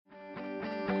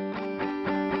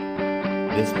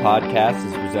This podcast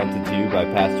is presented to you by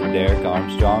Pastor Derek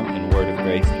Armstrong and Word of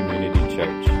Grace Community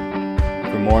Church.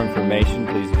 For more information,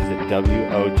 please visit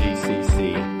wogcc.com.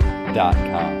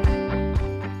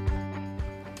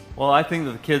 Well, I think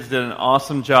that the kids did an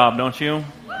awesome job, don't you?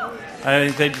 I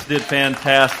think they just did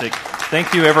fantastic.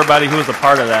 Thank you, everybody who was a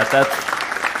part of that.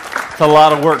 That's a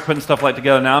lot of work putting stuff like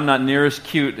together. Now, I'm not near as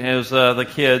cute as the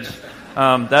kids.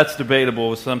 That's debatable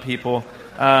with some people.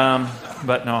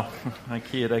 But no, I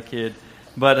kid.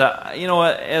 But, you know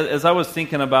what, as I was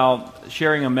thinking about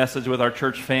sharing a message with our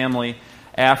church family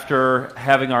after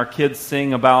having our kids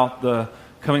sing about the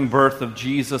coming birth of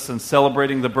Jesus and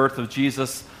celebrating the birth of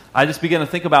Jesus, I just began to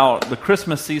think about the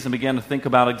Christmas season, began to think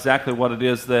about exactly what it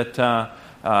is that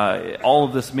all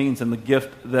of this means and the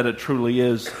gift that it truly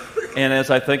is. And as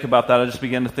I think about that, I just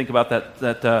began to think about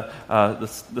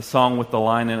the song with the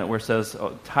line in it where it says,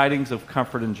 tidings of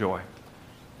comfort and joy.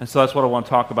 And so that's what I want to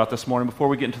talk about this morning. Before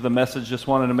we get into the message, just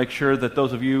wanted to make sure that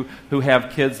those of you who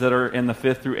have kids that are in the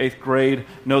 5th through 8th grade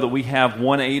know that we have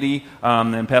 180,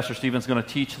 and Pastor Stephen's going to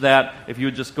teach that. If you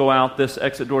would just go out this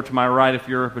exit door to my right, if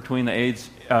you're between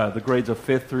the grades of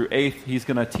 5th through 8th, he's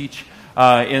going to teach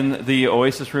in the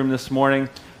Oasis room this morning.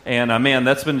 And man,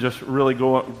 that's been just really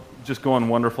going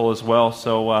wonderful as well.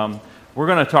 So we're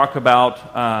going to talk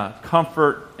about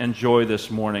comfort and joy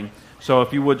this morning. So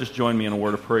if you would just join me in a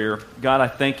word of prayer. God, I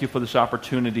thank you for this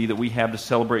opportunity that we have to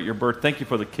celebrate your birth. Thank you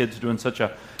for the kids doing such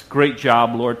a great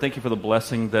job, Lord. Thank you for the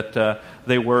blessing that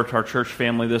they were to our church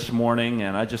family this morning.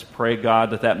 And I just pray,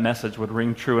 God, that message would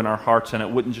ring true in our hearts and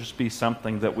it wouldn't just be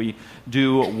something that we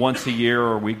do once a year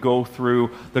or we go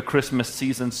through the Christmas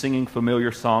season singing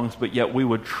familiar songs, but yet we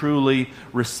would truly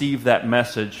receive that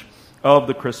message of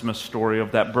the Christmas story,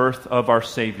 of that birth of our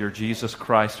Savior, Jesus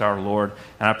Christ our Lord.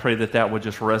 And I pray that would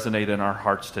just resonate in our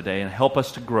hearts today and help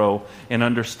us to grow in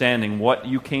understanding what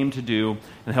you came to do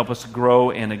and help us to grow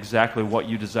in exactly what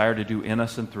you desire to do in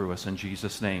us and through us. In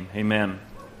Jesus' name, amen.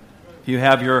 If you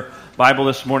have your Bible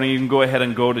this morning, you can go ahead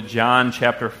and go to John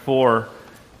chapter 4.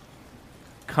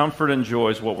 Comfort and joy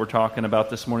is what we're talking about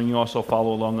this morning. You also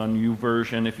follow along on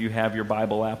YouVersion if you have your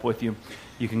Bible app with you.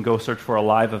 You can go search for a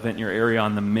live event in your area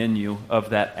on the menu of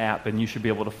that app, and you should be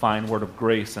able to find Word of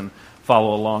Grace and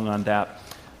follow along on that.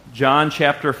 John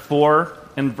chapter 4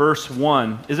 and verse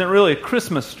 1 isn't really a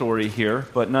Christmas story here,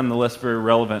 but nonetheless very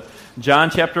relevant.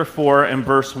 John chapter 4 and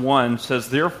verse 1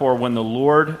 says, "Therefore, when the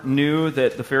Lord knew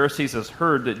that the Pharisees had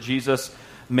heard that Jesus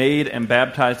made and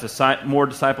baptized more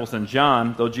disciples than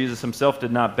John, though Jesus himself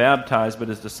did not baptize but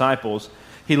his disciples,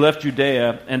 he left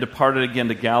Judea and departed again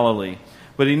to Galilee.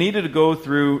 But he needed to go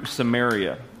through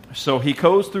Samaria. So he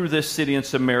goes through this city in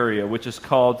Samaria, which is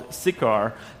called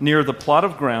Sychar, near the plot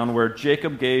of ground where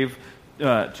Jacob gave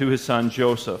to his son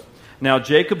Joseph. Now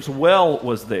Jacob's well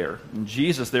was there. And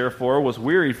Jesus, therefore, was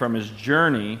wearied from his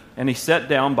journey, and he sat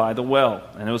down by the well.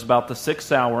 And it was about the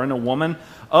 6th hour, and a woman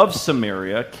of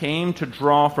Samaria came to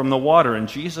draw from the water. And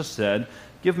Jesus said,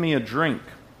 'Give me a drink.'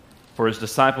 For his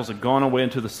disciples had gone away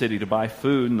into the city to buy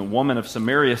food. And the woman of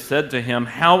Samaria said to him,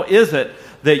 'How is it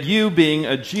that you, being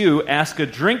a Jew, ask a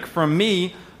drink from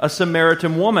me, a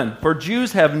Samaritan woman? For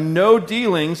Jews have no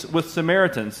dealings with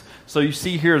Samaritans.'" So you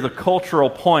see here the cultural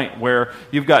point where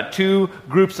you've got two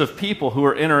groups of people who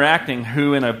are interacting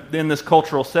who in this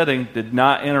cultural setting did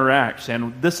not interact.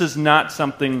 And this is not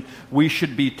something we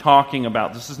should be talking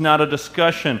about. This is not a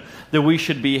discussion that we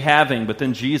should be having. But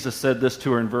then Jesus said this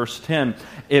to her in verse 10,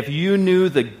 "If you knew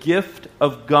the gift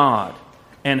of God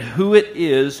and who it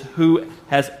is who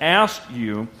has asked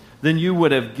you, then you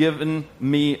would have given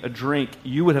me a drink.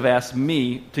 You would have asked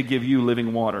me to give you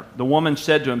living water." The woman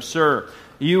said to him, "Sir,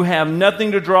 you have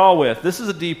nothing to draw with. This is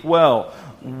a deep well.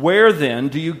 Where then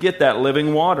do you get that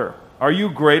living water? Are you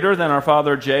greater than our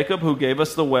father Jacob, who gave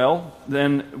us the well?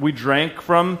 Then we drank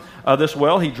from this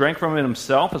well. He drank from it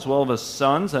himself, as well as his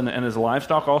sons, and his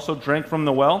livestock also drank from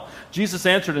the well." Jesus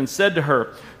answered and said to her,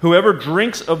 "Whoever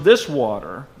drinks of this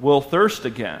water will thirst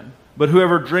again. But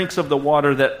whoever drinks of the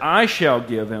water that I shall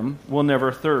give him will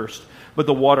never thirst. But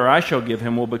the water I shall give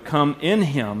him will become in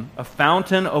him a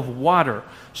fountain of water,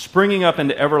 springing up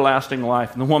into everlasting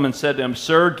life." And the woman said to him,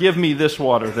 "Sir, give me this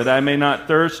water, that I may not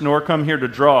thirst, nor come here to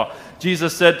draw."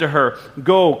 Jesus said to her,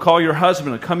 "Go, call your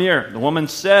husband and come here." The woman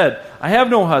said, "I have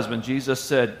no husband." Jesus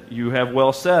said, "You have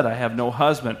well said, I have no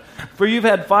husband. For you've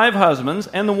had 5 husbands,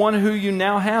 and the one who you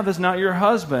now have is not your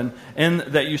husband, and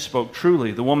that you spoke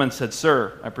truly." The woman said,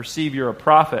 "Sir, I perceive you're a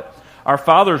prophet. Our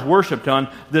fathers worshipped on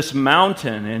this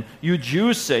mountain, and you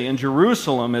Jews say in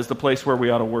Jerusalem is the place where we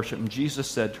ought to worship." And Jesus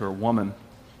said to her, "Woman,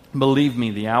 believe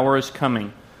me, the hour is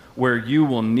coming where you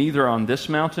will neither on this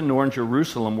mountain nor in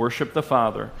Jerusalem worship the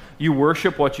Father. You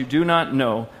worship what you do not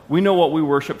know. We know what we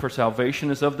worship, for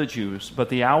salvation is of the Jews. But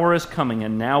the hour is coming,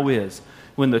 and now is,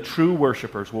 when the true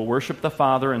worshipers will worship the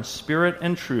Father in spirit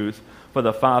and truth, for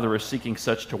the Father is seeking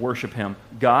such to worship Him.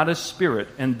 God is spirit,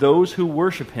 and those who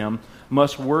worship Him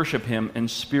must worship Him in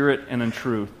spirit and in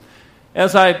truth.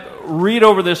 As I read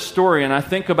over this story and I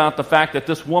think about the fact that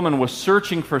this woman was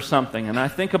searching for something, and I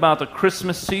think about the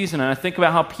Christmas season, and I think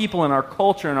about how people in our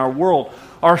culture and our world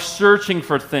are searching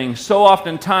for things. So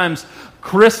oftentimes,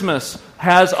 Christmas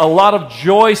has a lot of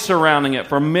joy surrounding it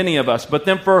for many of us, but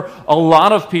then for a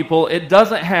lot of people, it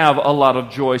doesn't have a lot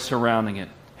of joy surrounding it.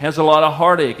 It has a lot of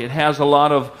heartache. It has a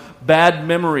lot of bad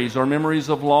memories or memories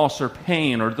of loss or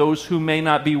pain, or those who may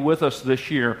not be with us this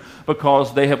year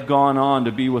because they have gone on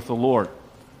to be with the Lord.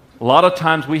 A lot of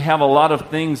times we have a lot of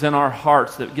things in our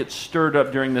hearts that get stirred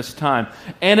up during this time.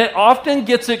 And it often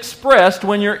gets expressed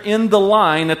when you're in the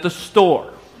line at the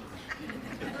store.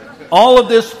 All of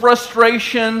this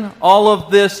frustration, all of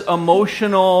this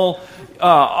emotional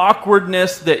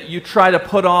awkwardness that you try to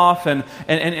put off and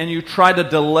you try to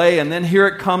delay, and then here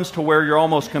it comes to where you're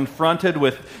almost confronted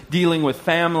with dealing with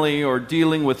family or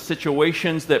dealing with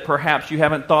situations that perhaps you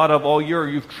haven't thought of all year or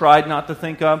you've tried not to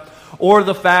think of, or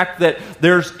the fact that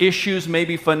there's issues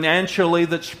maybe financially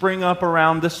that spring up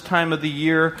around this time of the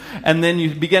year, and then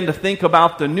you begin to think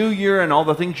about the new year and all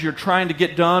the things you're trying to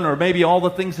get done, or maybe all the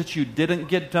things that you didn't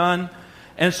get done.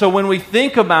 And so when we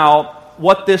think about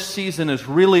what this season is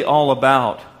really all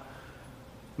about,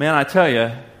 man, I tell you,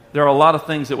 there are a lot of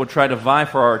things that would try to vie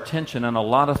for our attention, and a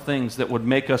lot of things that would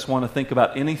make us want to think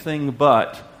about anything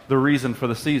but the reason for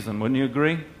the season. Wouldn't you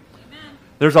agree? Amen.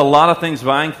 There's a lot of things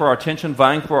vying for our attention,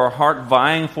 vying for our heart,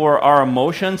 vying for our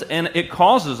emotions, and it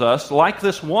causes us, like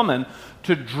this woman,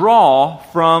 to draw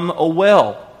from a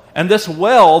well. And this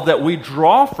well that we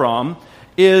draw from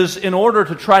is in order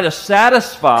to try to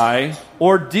satisfy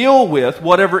or deal with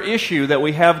whatever issue that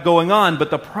we have going on.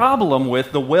 But the problem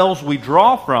with the wells we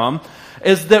draw from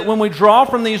is that when we draw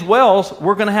from these wells,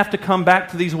 we're going to have to come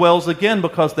back to these wells again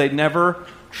because they never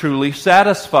truly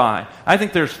satisfy. I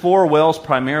think there's 4 wells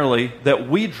primarily that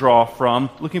we draw from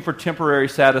looking for temporary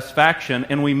satisfaction,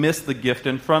 and we miss the gift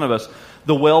in front of us.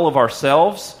 The well of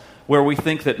ourselves, where we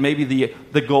think that maybe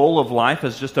the goal of life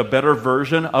is just a better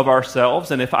version of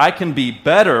ourselves, and if I can be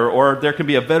better, or there can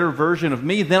be a better version of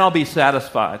me, then I'll be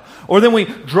satisfied. Or then we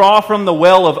draw from the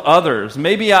well of others.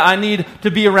 Maybe I need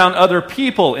to be around other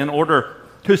people in order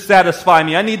to satisfy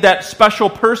me. I need that special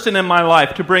person in my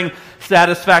life to bring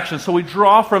satisfaction. So we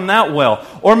draw from that well.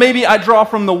 Or maybe I draw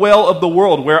from the well of the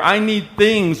world, where I need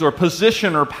things or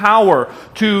position or power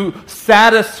to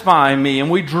satisfy me, and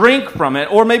we drink from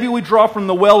it. Or maybe we draw from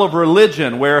the well of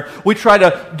religion, where we try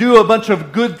to do a bunch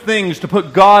of good things to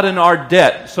put God in our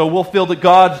debt, so we'll feel that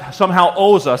God somehow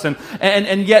owes us,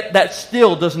 and yet that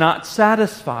still does not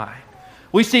satisfy.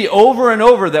 We see over and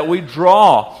over that we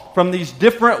draw from these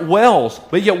different wells,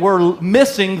 but yet we're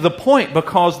missing the point,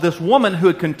 because this woman who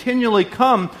had continually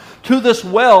come to this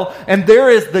well, and there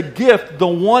is the gift, the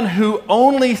one who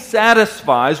only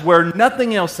satisfies where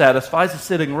nothing else satisfies, is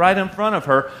sitting right in front of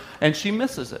her, and she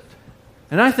misses it.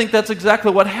 And I think that's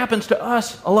exactly what happens to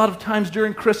us a lot of times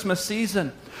during Christmas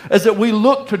season, is that we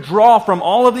look to draw from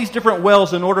all of these different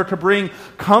wells in order to bring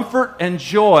comfort and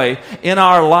joy in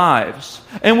our lives.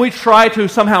 And we try to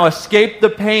somehow escape the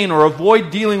pain or avoid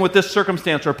dealing with this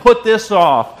circumstance or put this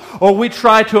off. Or we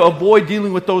try to avoid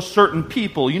dealing with those certain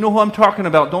people. You know who I'm talking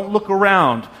about. Don't look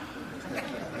around.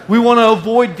 We want to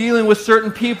avoid dealing with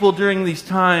certain people during these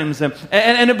times.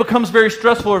 And it becomes very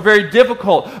stressful or very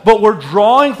difficult. But we're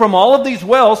drawing from all of these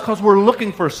wells because we're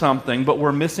looking for something, but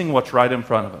we're missing what's right in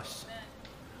front of us.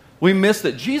 We miss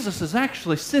that Jesus is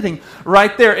actually sitting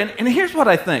right there. And here's what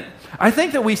I think. I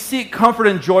think that we seek comfort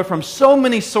and joy from so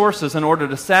many sources in order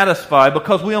to satisfy,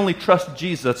 because we only trust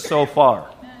Jesus so far.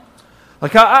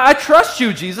 Like, I trust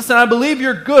you, Jesus, and I believe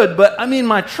you're good, but I mean,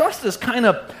 my trust is kind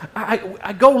of,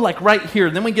 I go like right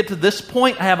here. Then we get to this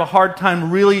point, I have a hard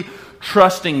time really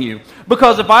trusting you.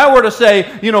 Because if I were to say,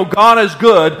 God is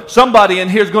good, somebody in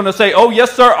here is going to say, oh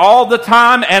yes sir, all the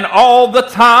time, and all the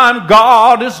time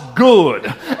God is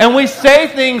good. And we say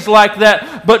things like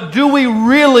that, but do we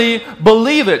really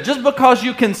believe it? Just because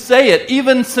you can say it,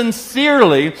 even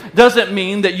sincerely, doesn't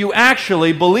mean that you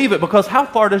actually believe it, because how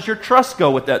far does your trust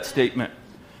go with that statement?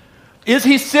 Is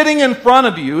he sitting in front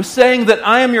of you saying that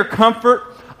I am your comfort,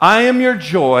 I am your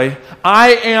joy,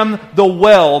 I am the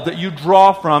well that you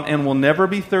draw from and will never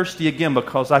be thirsty again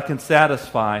because I can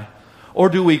satisfy? Or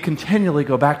do we continually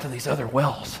go back to these other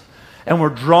wells and we're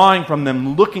drawing from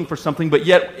them, looking for something, but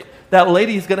yet that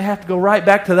lady is going to have to go right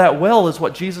back to that well, is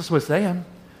what Jesus was saying.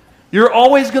 You're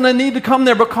always going to need to come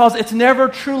there because it's never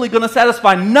truly going to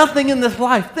satisfy. Nothing in this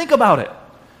life, think about it.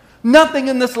 Nothing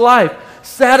in this life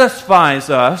satisfies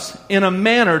us in a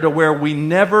manner to where we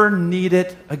never need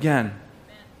it again.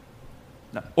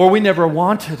 Or we never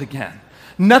want it again.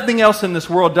 Nothing else in this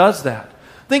world does that.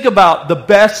 Think about the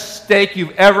best steak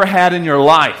you've ever had in your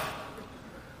life.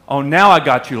 Oh, now I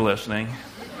got you listening.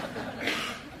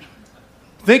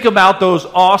 Think about those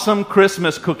awesome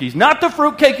Christmas cookies. Not the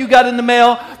fruitcake you got in the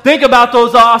mail. Think about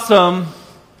those awesome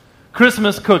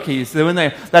Christmas cookies.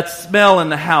 That smell in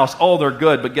the house. Oh, they're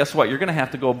good. But guess what? You're going to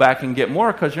have to go back and get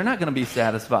more because you're not going to be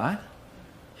satisfied.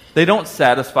 They don't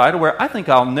satisfy to where I think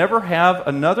I'll never have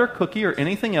another cookie or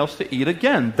anything else to eat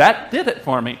again. That did it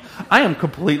for me. I am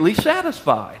completely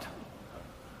satisfied.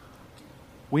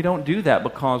 We don't do that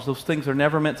because those things are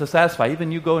never meant to satisfy.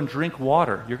 Even you go and drink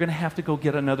water, you're going to have to go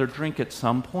get another drink at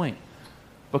some point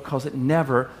because it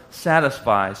never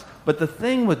satisfies. But the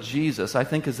thing with Jesus, I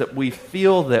think, is that we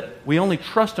feel that we only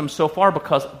trust Him so far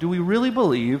because do we really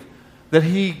believe that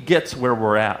He gets where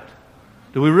we're at?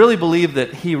 Do we really believe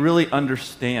that He really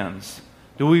understands?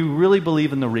 Do we really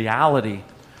believe in the reality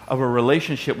of a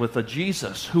relationship with a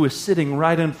Jesus who is sitting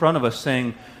right in front of us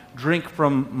saying, drink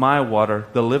from my water,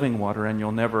 the living water, and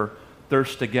you'll never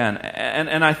thirst again?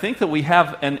 And I think that we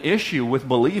have an issue with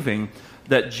believing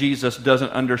that Jesus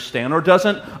doesn't understand or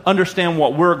doesn't understand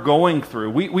what we're going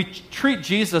through. We treat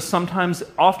Jesus sometimes,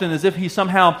 often, as if He's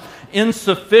somehow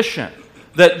insufficient.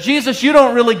 That, Jesus, you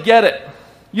don't really get it.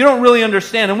 You don't really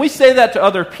understand. And we say that to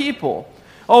other people.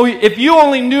 Oh, if you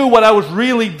only knew what I was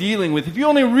really dealing with. If you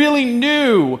only really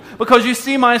knew, because you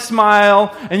see my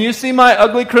smile, and you see my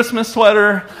ugly Christmas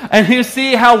sweater, and you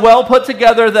see how well put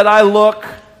together that I look.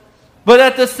 But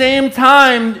at the same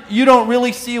time, you don't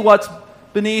really see what's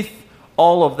beneath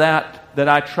all of that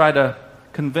I try to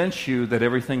convince you that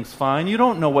everything's fine. You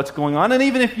don't know what's going on. And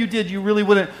even if you did, you really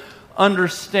wouldn't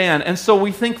understand. And so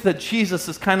we think that Jesus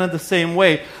is kind of the same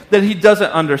way, that He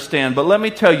doesn't understand. But let me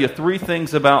tell you 3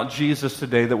 things about Jesus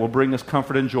today that will bring us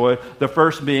comfort and joy. The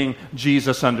first being,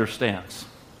 Jesus understands.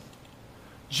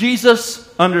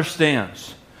 Jesus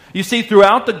understands. You see,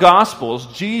 throughout the Gospels,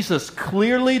 Jesus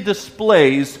clearly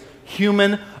displays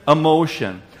human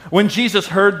emotion. When Jesus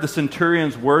heard the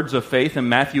centurion's words of faith in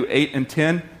Matthew 8 and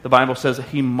 10, the Bible says that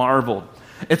He marveled.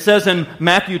 It says in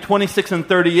Matthew 26 and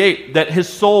 38 that His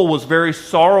soul was very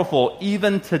sorrowful,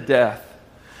 even to death.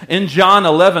 In John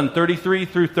 11, 33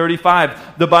 through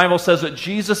 35, the Bible says that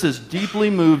Jesus is deeply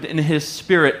moved in His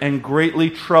spirit and greatly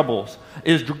troubled.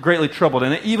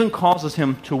 And it even causes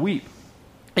Him to weep.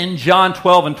 In John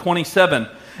 12 and 27,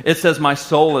 it says, my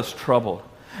soul is troubled.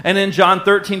 And in John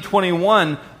 13,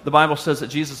 21, the Bible says that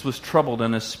Jesus was troubled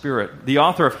in His spirit. The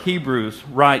author of Hebrews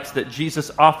writes that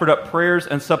Jesus offered up prayers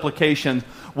and supplications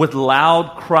with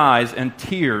loud cries and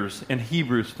tears in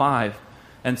Hebrews 5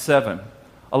 and 7.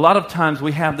 A lot of times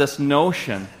we have this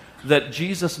notion that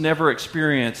Jesus never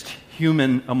experienced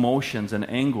human emotions and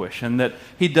anguish, and that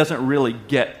He doesn't really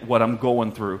get what I'm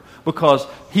going through because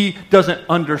He doesn't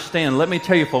understand. Let me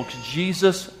tell you, folks,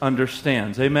 Jesus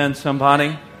understands. Amen,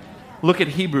 somebody? Look at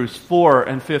Hebrews 4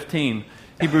 and 15.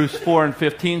 Hebrews 4 and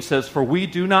 15 says, for we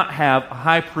do not have a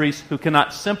high priest who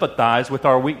cannot sympathize with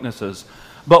our weaknesses,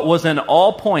 but was in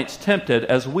all points tempted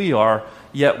as we are,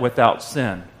 yet without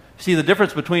sin. See, the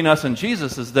difference between us and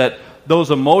Jesus is that those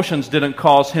emotions didn't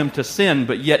cause Him to sin,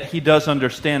 but yet He does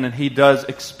understand and He does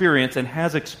experience and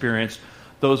has experienced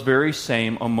those very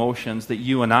same emotions that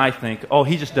you and I think, oh,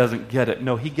 He just doesn't get it.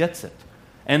 No, He gets it.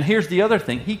 And here's the other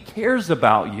thing. He cares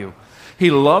about you. He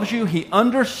loves you, He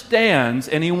understands,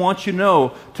 and He wants you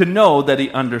to know that He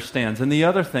understands. And the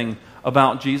other thing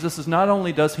about Jesus is not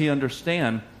only does He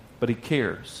understand, but He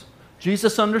cares.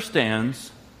 Jesus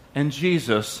understands, and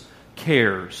Jesus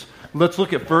cares. Let's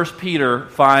look at 1 Peter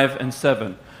 5 and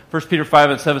 7. 1 Peter 5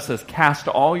 and 7 says, cast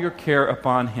all your care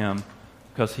upon Him,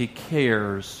 because He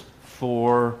cares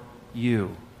for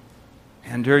you.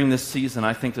 And during this season,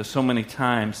 I think there's so many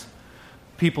times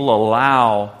people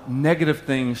allow negative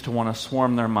things to want to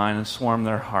swarm their mind and swarm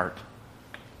their heart.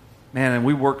 Man, and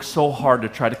we work so hard to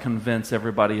try to convince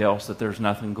everybody else that there's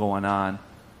nothing going on.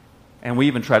 And we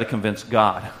even try to convince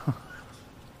God.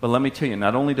 But let me tell you,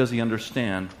 not only does He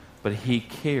understand, but He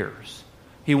cares.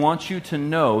 He wants you to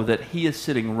know that He is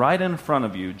sitting right in front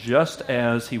of you, just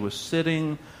as He was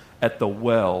sitting at the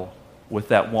well with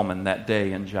that woman that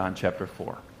day in John chapter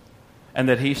 4. And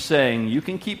that He's saying, you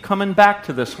can keep coming back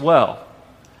to this well,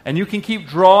 and you can keep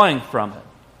drawing from it,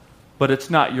 but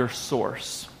it's not your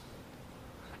source.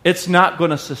 It's not going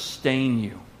to sustain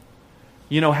you.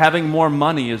 You know, having more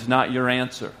money is not your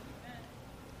answer.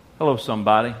 Hello,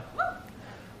 somebody.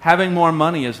 Having more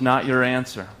money is not your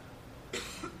answer.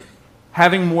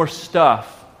 Having more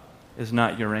stuff is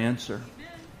not your answer.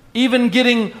 Even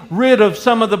getting rid of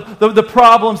some of the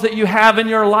problems that you have in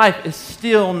your life is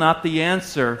still not the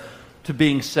answer to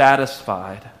being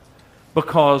satisfied.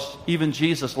 Because even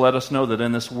Jesus let us know that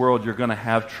in this world you're going to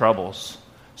have troubles.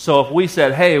 So if we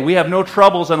said, hey, we have no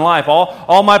troubles in life,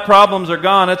 all my problems are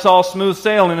gone, it's all smooth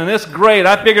sailing, and it's great,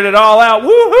 I figured it all out,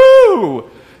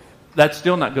 woohoo! That's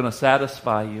still not going to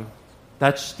satisfy you.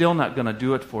 That's still not going to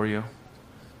do it for you.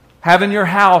 Having your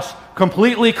house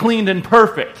completely cleaned and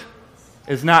perfect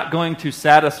is not going to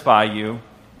satisfy you.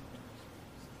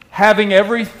 Having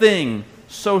everything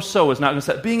so-so is not going to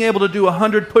satisfy. Being able to do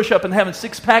 100 push-ups and having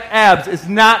six-pack abs is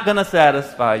not going to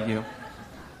satisfy you.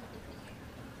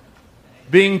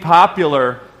 Being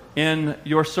popular in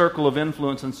your circle of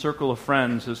influence and circle of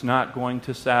friends is not going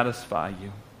to satisfy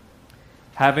you.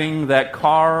 Having that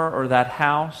car or that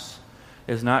house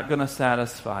is not going to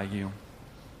satisfy you.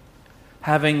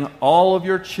 Having all of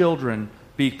your children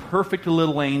be perfect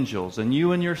little angels and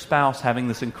you and your spouse having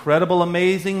this incredible,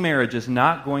 amazing marriage is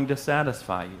not going to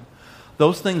satisfy you.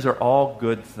 Those things are all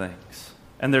good things.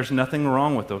 And there's nothing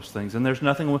wrong with those things. And there's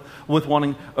nothing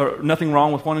nothing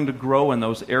wrong with wanting to grow in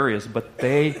those areas. But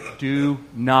they do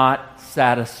not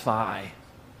satisfy.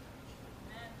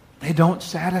 They don't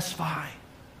satisfy.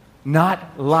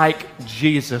 Not like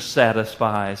Jesus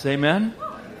satisfies. Amen?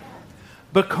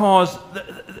 Because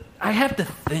I have to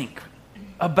think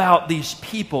about these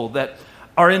people that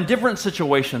are in different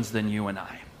situations than you and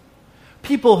I.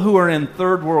 People who are in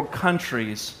third world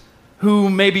countries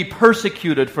who may be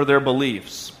persecuted for their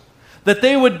beliefs, that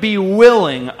they would be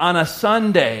willing on a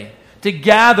Sunday to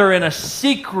gather in a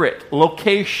secret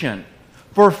location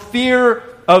for fear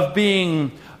of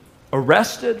being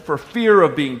arrested, for fear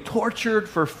of being tortured,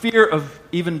 for fear of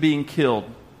even being killed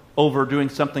over doing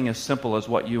something as simple as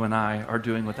what you and I are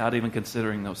doing without even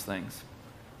considering those things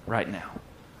right now.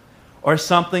 Or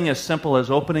something as simple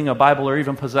as opening a Bible or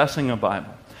even possessing a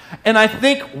Bible. And I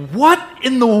think, what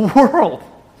in the world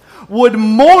would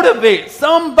motivate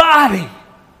somebody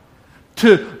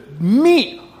to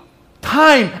meet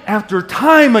time after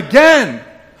time again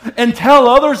and tell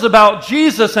others about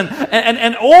Jesus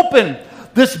and open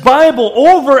this Bible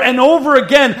over and over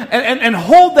again and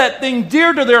hold that thing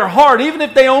dear to their heart, even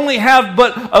if they only have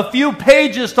but a few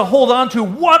pages to hold on to?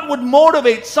 What would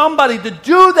motivate somebody to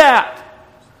do that?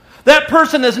 That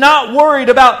person is not worried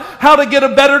about how to get a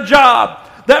better job.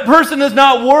 That person is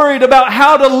not worried about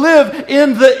how to live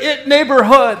in the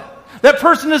neighborhood. That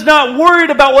person is not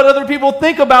worried about what other people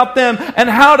think about them and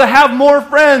how to have more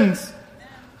friends.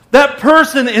 That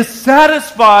person is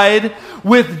satisfied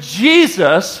with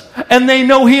Jesus, and they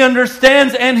know He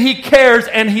understands and He cares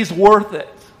and He's worth it.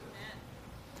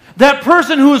 That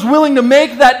person who is willing to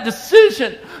make that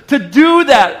decision to do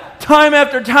that time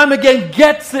after time again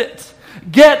gets it.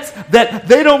 Gets that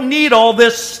they don't need all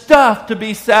this stuff to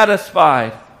be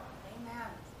satisfied. Amen.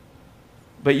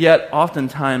 But yet,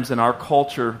 oftentimes in our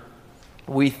culture,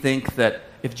 we think that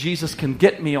if Jesus can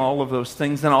get me all of those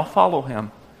things, then I'll follow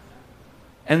Him.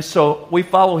 And so we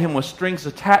follow Him with strings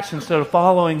attached instead of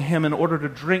following Him in order to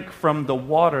drink from the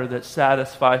water that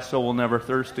satisfies so we'll never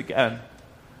thirst again.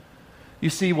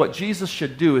 You see, what Jesus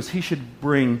should do is He should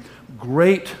bring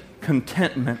great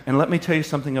contentment. And let me tell you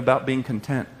something about being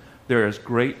content. There is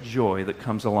great joy that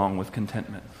comes along with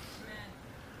contentment.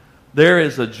 There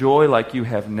is a joy like you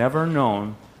have never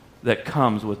known that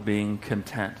comes with being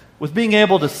content. With being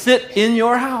able to sit in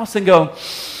your house and go,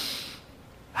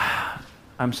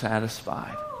 I'm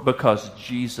satisfied because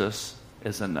Jesus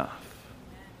is enough.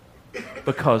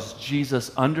 Because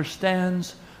Jesus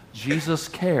understands, Jesus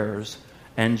cares,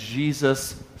 and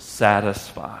Jesus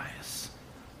satisfies.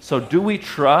 So do we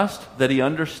trust that He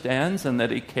understands and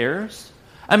that He cares?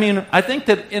 I mean, I think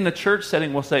that in a church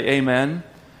setting we'll say amen.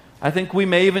 I think we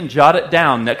may even jot it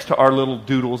down next to our little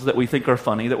doodles that we think are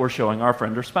funny that we're showing our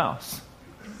friend or spouse.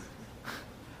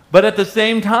 But at the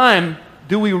same time,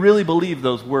 do we really believe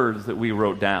those words that we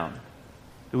wrote down?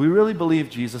 Do we really believe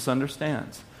Jesus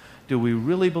understands? Do we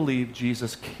really believe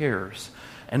Jesus cares?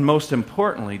 And most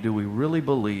importantly, do we really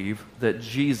believe that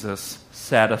Jesus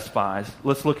satisfies?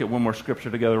 Let's look at one more scripture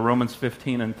together, Romans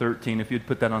 15 and 13, if you'd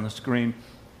put that on the screen.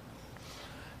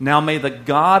 Now may the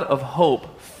God of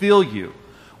hope fill you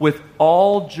with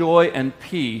all joy and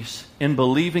peace in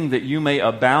believing that you may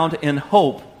abound in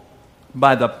hope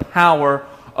by the power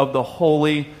of the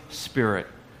Holy Spirit.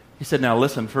 He said, now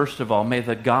listen, first of all, may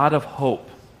the God of hope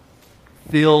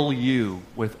fill you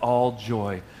with all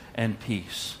joy and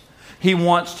peace. He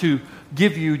wants to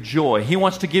give you joy. He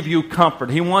wants to give you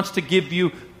comfort. He wants to give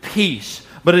you peace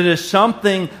But it is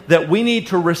something that we need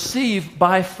to receive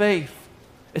by faith.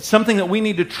 It's something that we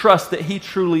need to trust that He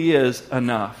truly is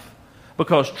enough.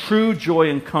 Because true joy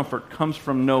and comfort comes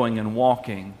from knowing and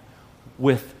walking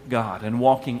with God and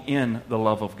walking in the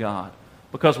love of God.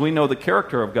 Because we know the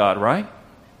character of God, right?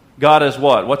 God is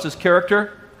what? What's His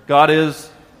character? God is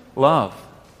love.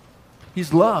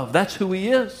 He's love. That's who He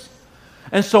is.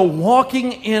 And so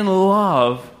walking in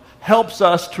love helps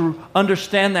us to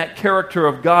understand that character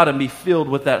of God and be filled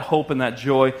with that hope and that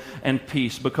joy and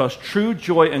peace. Because true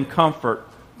joy and comfort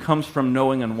comes from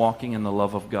knowing and walking in the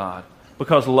love of God.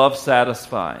 Because love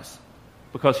satisfies.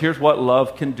 Because here's what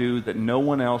love can do that no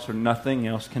one else or nothing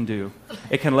else can do.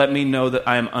 It can let me know that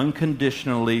I am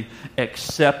unconditionally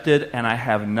accepted and I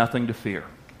have nothing to fear.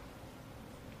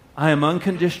 I am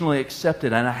unconditionally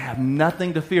accepted and I have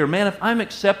nothing to fear. Man, if I'm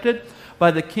accepted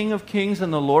by the King of Kings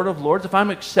and the Lord of Lords, if I'm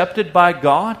accepted by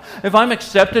God, if I'm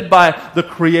accepted by the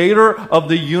Creator of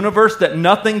the universe, that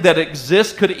nothing that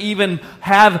exists could even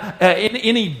have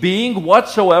any being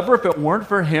whatsoever if it weren't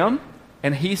for Him,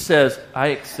 and He says, I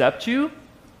accept you,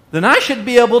 then I should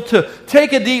be able to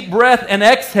take a deep breath and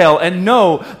exhale and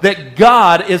know that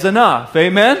God is enough.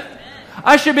 Amen?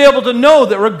 I should be able to know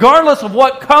that regardless of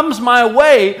what comes my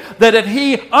way, that if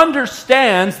He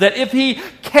understands, that if He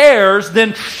cares,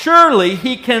 then surely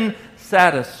He can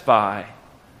satisfy.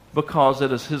 Because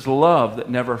it is His love that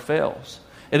never fails.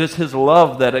 It is His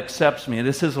love that accepts me. It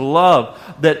is His love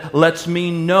that lets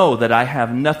me know that I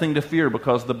have nothing to fear,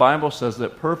 because the Bible says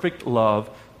that perfect love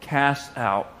casts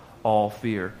out all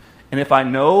fear. And if I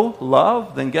know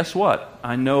love, then guess what?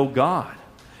 I know God.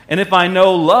 And if I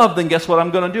know love, then guess what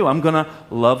I'm going to do? I'm going to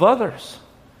love others.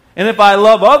 And if I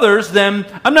love others, then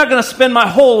I'm not going to spend my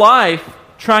whole life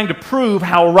trying to prove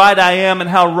how right I am and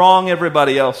how wrong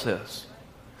everybody else is.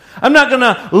 I'm not going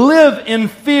to live in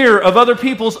fear of other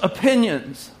people's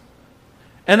opinions.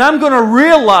 And I'm going to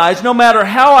realize, no matter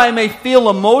how I may feel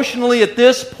emotionally at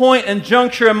this point and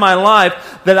juncture in my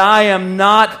life, that I am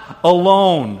not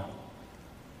alone.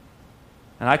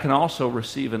 And I can also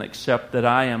receive and accept that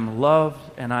I am loved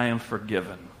and I am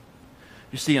forgiven.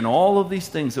 You see, in all of these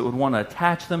things that would want to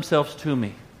attach themselves to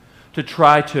me, to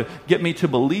try to get me to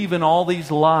believe in all these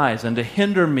lies and to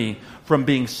hinder me from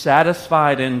being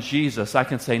satisfied in Jesus, I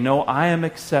can say, no, I am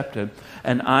accepted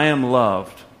and I am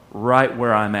loved right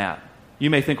where I'm at. You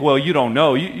may think, well, you don't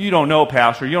know. You don't know,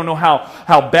 Pastor. You don't know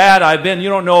how bad I've been. You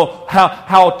don't know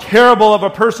how terrible of a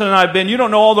person I've been. You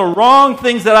don't know all the wrong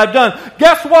things that I've done.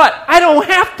 Guess what? I don't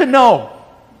have to know.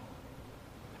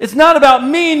 It's not about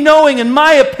me knowing, in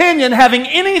my opinion, having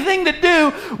anything to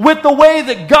do with the way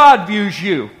that God views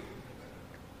you.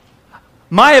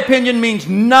 My opinion means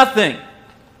nothing.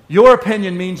 Your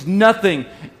opinion means nothing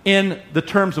in the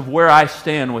terms of where I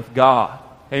stand with God.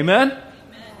 Amen?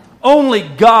 Only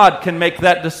God can make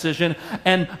that decision,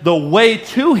 and the way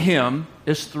to Him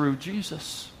is through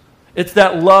Jesus. It's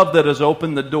that love that has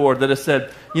opened the door, that has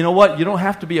said, you know what, you don't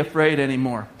have to be afraid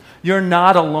anymore. You're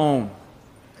not alone.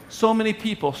 So many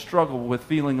people struggle with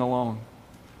feeling alone.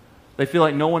 They feel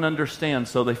like no one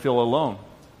understands, so they feel alone.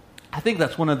 I think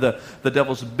that's one of the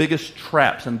devil's biggest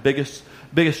traps and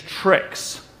biggest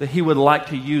tricks that he would like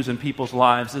to use in people's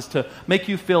lives, is to make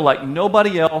you feel like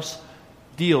nobody else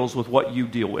deals with what you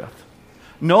deal with.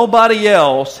 Nobody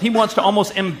else. He wants to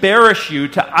almost embarrass you,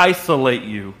 to isolate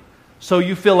you, so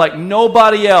you feel like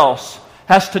nobody else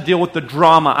has to deal with the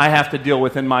drama I have to deal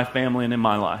with in my family and in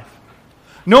my life.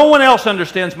 No one else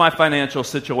understands my financial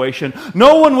situation.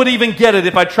 No one would even get it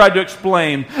if I tried to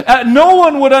explain. No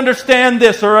one would understand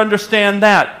this or understand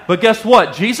that. But guess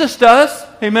what? Jesus does.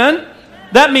 Amen?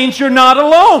 That means you're not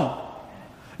alone.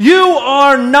 You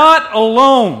are not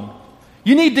alone.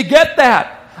 You need to get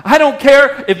that. I don't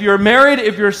care if you're married,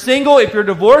 if you're single, if you're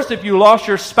divorced, if you lost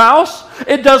your spouse.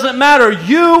 It doesn't matter.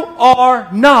 You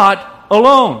are not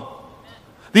alone.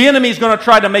 The enemy's going to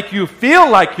try to make you feel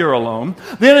like you're alone.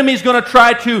 The enemy's going to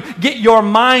try to get your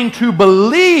mind to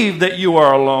believe that you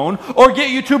are alone, or get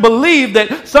you to believe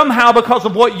that somehow, because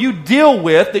of what you deal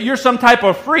with, that you're some type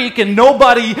of freak and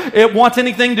nobody wants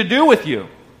anything to do with you.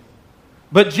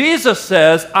 But Jesus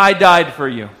says, I died for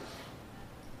you.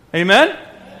 Amen?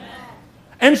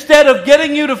 Instead of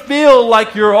getting you to feel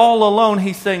like you're all alone,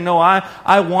 He's saying, no,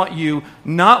 I want you,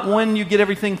 not when you get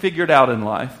everything figured out in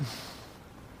life.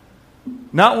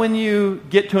 Not when you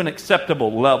get to an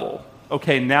acceptable level.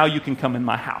 Okay, now you can come in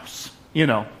my house. You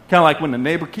know, kind of like when the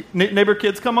neighbor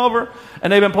kids come over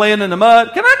and they've been playing in the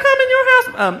mud. Can I come in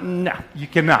your house? No, you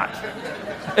cannot.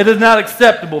 It is not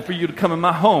acceptable for you to come in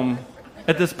my home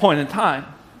at this point in time.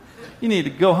 You need to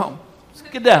go home.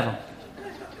 Skedaddle.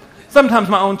 Sometimes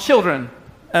my own children,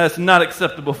 it's not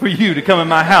acceptable for you to come in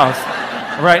my house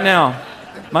right now.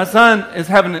 My son is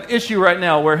having an issue right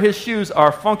now where his shoes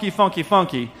are funky.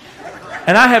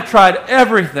 And I have tried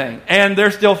everything, and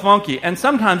they're still funky. And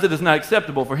sometimes it is not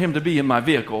acceptable for him to be in my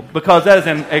vehicle because that is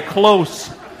in a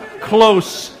close,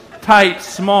 tight,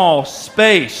 small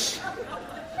space.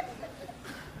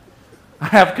 I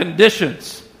have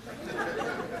conditions.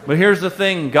 But here's the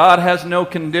thing, God has no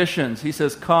conditions. He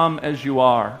says, come as you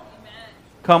are.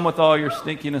 Come with all your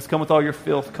stinkiness, come with all your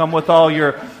filth, come with all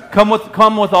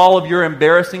of your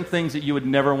embarrassing things that you would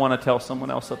never want to tell someone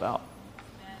else about.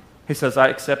 He says, I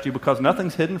accept you because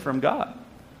nothing's hidden from God.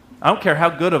 I don't care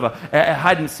how good of a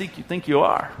hide and seek you think you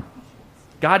are.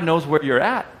 God knows where you're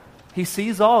at. He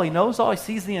sees all, He knows all, He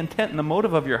sees the intent and the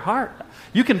motive of your heart.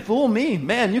 You can fool me,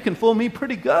 man, you can fool me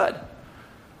pretty good.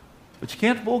 But you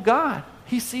can't fool God.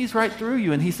 He sees right through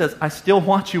you, and He says, I still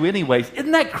want you anyways.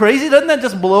 Isn't that crazy? Doesn't that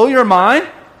just blow your mind?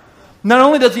 Not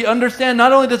only does He understand,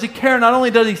 not only does He care, not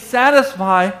only does He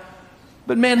satisfy,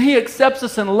 but man, He accepts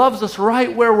us and loves us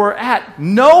right where we're at,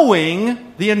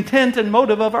 knowing the intent and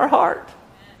motive of our heart.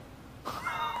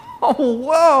 Oh,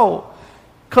 whoa.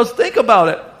 Because think about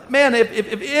it. Man,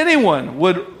 if anyone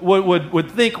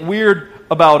would think weird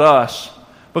about us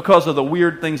because of the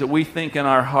weird things that we think in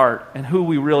our heart and who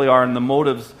we really are and the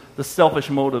motives, the selfish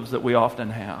motives that we often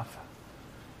have.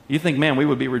 You think, man, we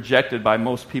would be rejected by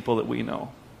most people that we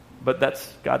know. But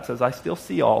God says, I still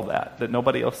see all that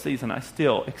nobody else sees, and I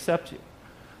still accept you.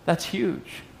 That's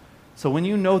huge. So when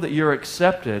you know that you're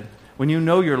accepted, when you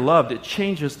know you're loved, it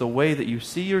changes the way that you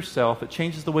see yourself, it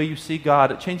changes the way you see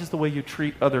God, it changes the way you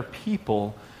treat other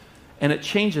people, and it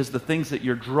changes the things that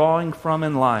you're drawing from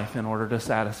in life in order to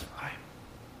satisfy.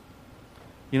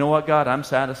 You know what, God? I'm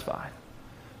satisfied.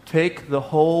 Take the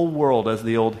whole world, as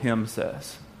the old hymn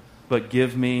says, but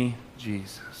give me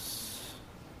Jesus.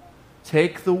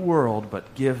 Take the world,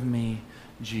 but give me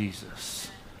Jesus.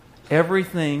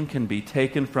 Everything can be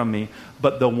taken from me,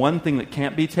 but the one thing that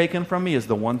can't be taken from me is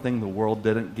the one thing the world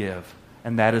didn't give.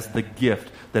 And that is the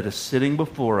gift that is sitting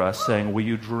before us saying, will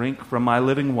you drink from my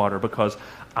living water because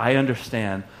I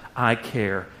understand, I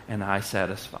care, and I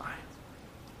satisfy.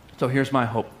 So here's my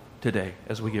hope today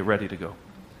as we get ready to go.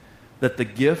 That the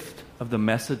gift of the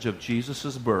message of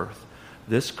Jesus' birth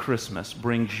this Christmas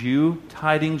brings you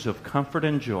tidings of comfort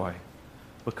and joy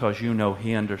because you know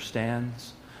He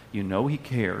understands, you know He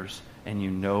cares, and you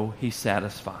know He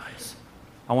satisfies.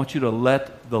 I want you to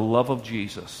let the love of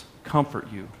Jesus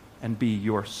comfort you and be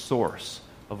your source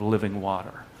of living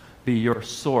water. Be your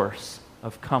source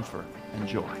of comfort and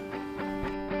joy.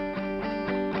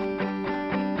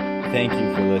 Thank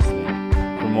you for listening.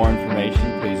 For more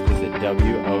information, please visit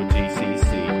WOGCC.com.